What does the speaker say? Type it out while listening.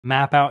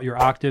map out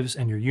your octaves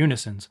and your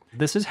unisons.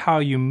 This is how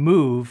you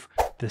move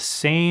the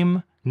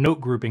same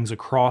note groupings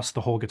across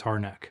the whole guitar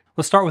neck.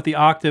 Let's start with the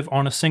octave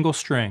on a single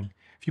string.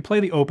 If you play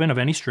the open of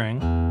any string,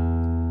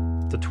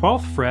 the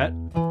 12th fret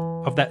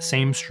of that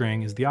same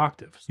string is the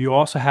octave. You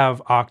also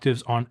have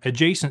octaves on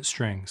adjacent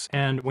strings.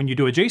 And when you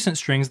do adjacent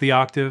strings, the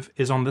octave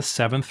is on the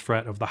 7th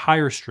fret of the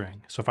higher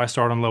string. So if I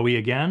start on low E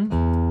again,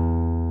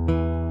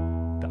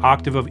 the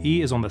octave of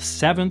E is on the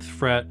 7th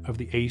fret of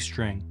the A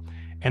string.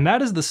 And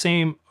that is the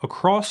same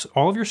across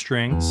all of your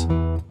strings,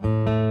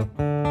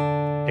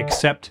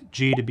 except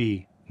G to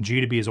B.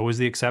 G to B is always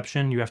the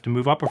exception. You have to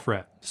move up a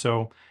fret.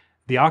 So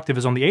the octave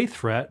is on the 8th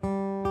fret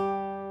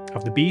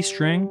of the B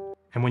string,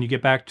 and when you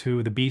get back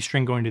to the B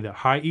string going to the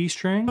high E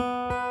string,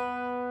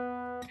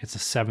 it's a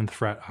 7th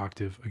fret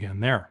octave again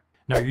there.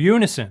 Now your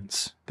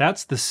unisons,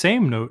 that's the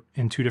same note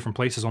in two different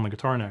places on the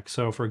guitar neck.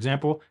 So for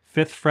example,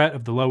 5th fret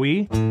of the low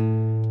E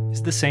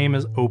is the same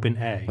as open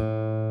A.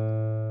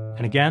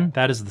 And again,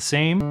 that is the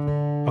same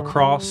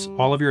across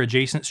all of your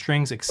adjacent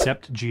strings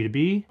except G to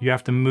B. You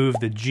have to move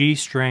the G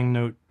string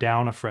note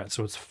down a fret.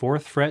 So it's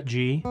 4th fret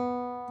G,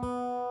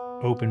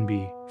 open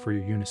B for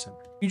your unison.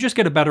 You just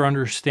get a better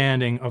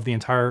understanding of the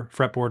entire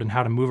fretboard and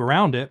how to move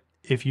around it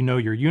if you know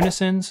your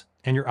unisons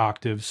and your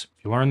octaves.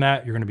 If you learn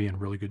that, you're going to be in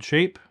really good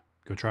shape.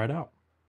 Go try it out.